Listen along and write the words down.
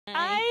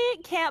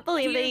can't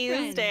believe Dear they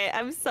used friend, it.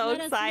 I'm so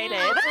let us now excited.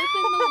 open the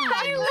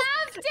I wine.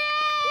 loved it!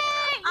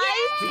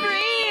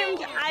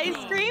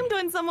 I screamed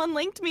when someone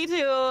linked me to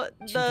the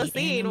the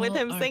scene with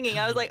him animal singing.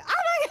 I was like, archive.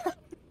 oh my god.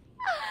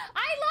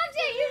 I loved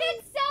it! You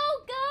did so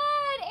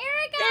good,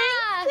 Erika!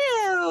 Thank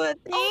you.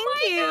 Thank Oh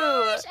my you.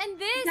 gosh! And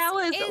this That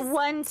was is...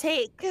 one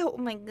take. Oh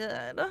my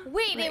god.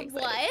 Wait, Very it excited.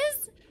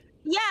 was?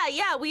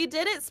 Yeah, we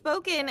did it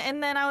spoken,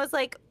 and then I was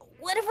like,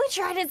 what if we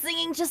tried it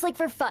singing just like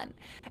for fun?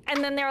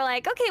 And then they were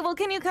like, okay, well,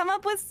 can you come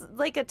up with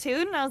like a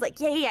tune? And I was like,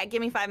 yeah,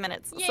 give me 5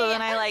 minutes. Yeah, so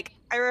then yeah.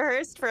 I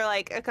rehearsed for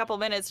like a couple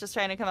minutes just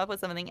trying to come up with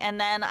something. And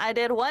then I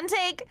did one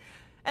take,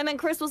 and then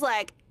Chris was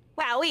like,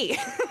 wowee.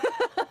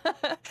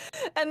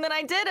 And then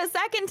I did a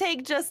second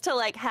take just to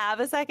like have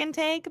a second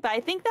take, but I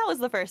think that was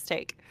the first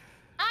take.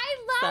 I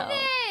love So,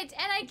 it!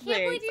 And I can't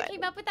very believe you excited.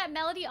 came up with that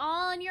melody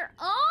all on your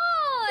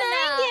own!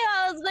 Thank you.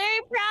 I was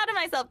very proud of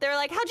myself. They were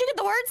like, how'd you get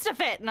the words to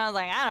fit? And I was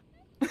like, I don't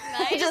know.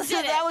 I just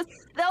did that it.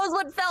 was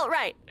what felt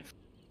right.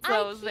 So I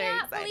I was very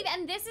can't excited. believe it.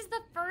 And this is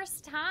the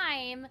first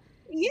time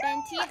Yeah,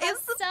 Venti has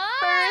it's the sung!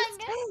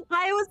 first.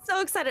 I was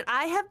so excited.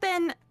 I have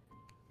been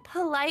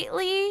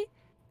politely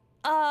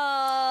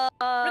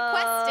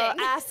Requesting.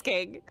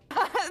 asking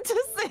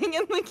to sing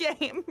in the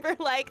game for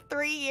like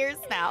 3 years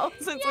now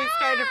since we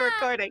started Yeah.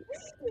 recording.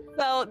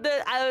 So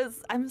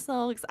I'm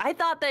so excited. I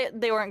thought that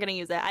they weren't gonna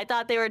use it. I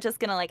thought they were just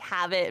gonna like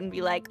have it and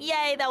be like,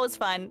 yay, that was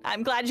fun.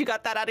 I'm glad you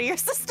got that out of your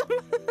system.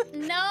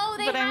 No,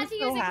 they But I'm had to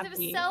so use it because it happy.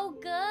 was so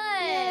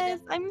good. Yes,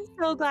 I'm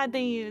so glad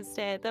they used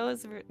it. That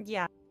was,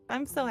 yeah,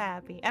 I'm so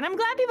happy. And I'm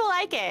glad people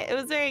like it. It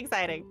was very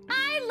exciting.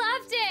 I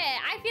loved it.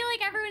 I feel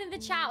like everyone in the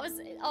chat was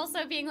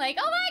also being like,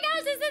 "Oh my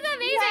gosh, this is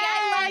amazing!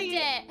 I loved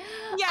it."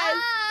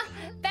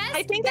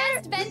 Yes.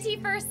 Best Venti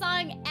first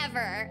song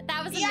ever.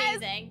 That was Yes.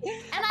 amazing.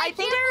 And I I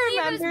think can't I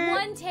believe it remember-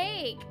 was one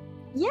take.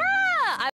 Yeah,